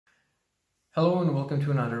Hello and welcome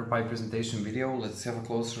to another pipe presentation video. Let's have a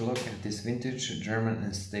closer look at this vintage German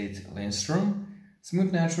estate Lindstrom.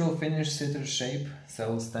 Smooth natural finish sitter shape,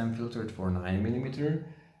 cell stem filtered for 9mm,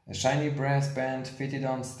 a shiny brass band fitted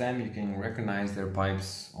on stem. You can recognize their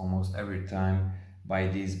pipes almost every time by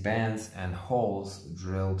these bands and holes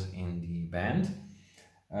drilled in the band.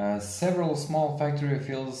 Several small factory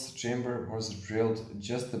fills. Chamber was drilled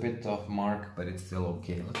just a bit off mark, but it's still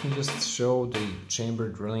okay. Let me just show the chamber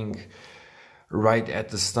drilling right at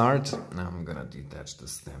the start. Now I'm gonna detach the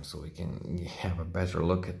stem so we can have a better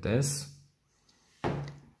look at this.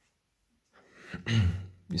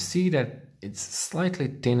 You see that it's slightly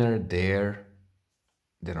thinner there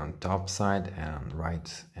than on top side and on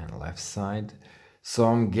right and left side. So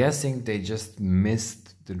I'm guessing they just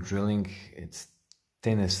missed the drilling. It's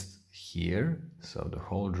thinnest here, so the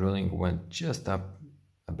whole drilling went just up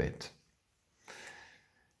a bit.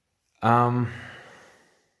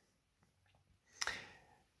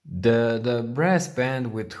 The brass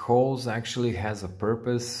band with holes actually has a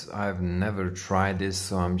purpose. I've never tried this,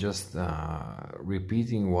 so I'm just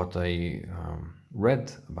repeating what I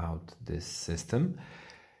read about this system.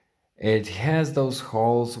 It has those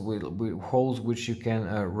holes with holes which you can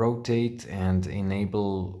rotate and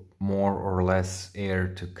enable more or less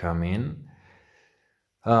air to come in.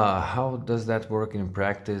 How does that work in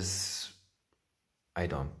practice? I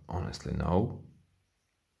don't honestly know.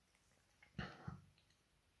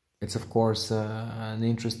 It's of course an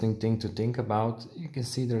interesting thing to think about. You can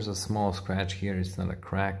see there's a small scratch here. It's not a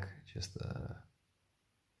crack, just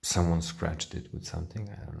someone scratched it with something,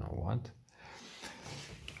 I don't know what.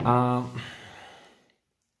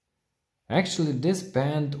 Actually, this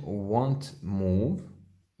band won't move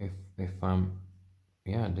if I'm,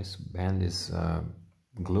 yeah, this band is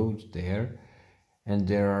glued there, and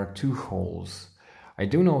there are two holes. I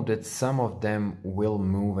do know that some of them will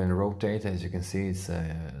move and rotate. As you can see, it's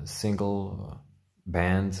a single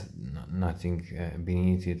band, nothing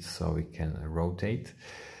beneath it, so it can rotate.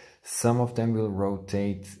 Some of them will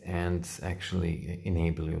rotate and actually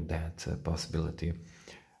enable you that possibility.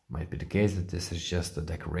 Might be the case that this is just a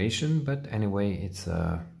decoration, but anyway, it's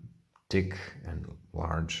a thick and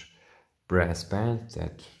large brass band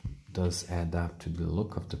that does add up to the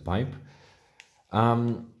look of the pipe.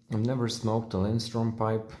 I've never smoked a Lindstrom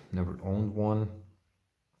pipe, never owned one,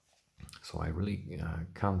 so I really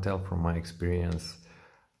can't tell from my experience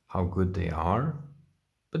how good they are,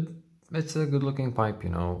 but it's a good looking pipe, you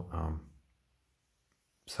know.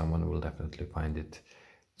 Someone will definitely find it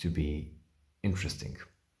to be interesting.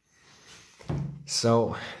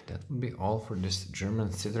 So that would be all for this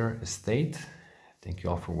German sitter estate. Thank you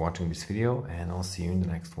all for watching this video, and I'll see you in the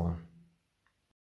next one.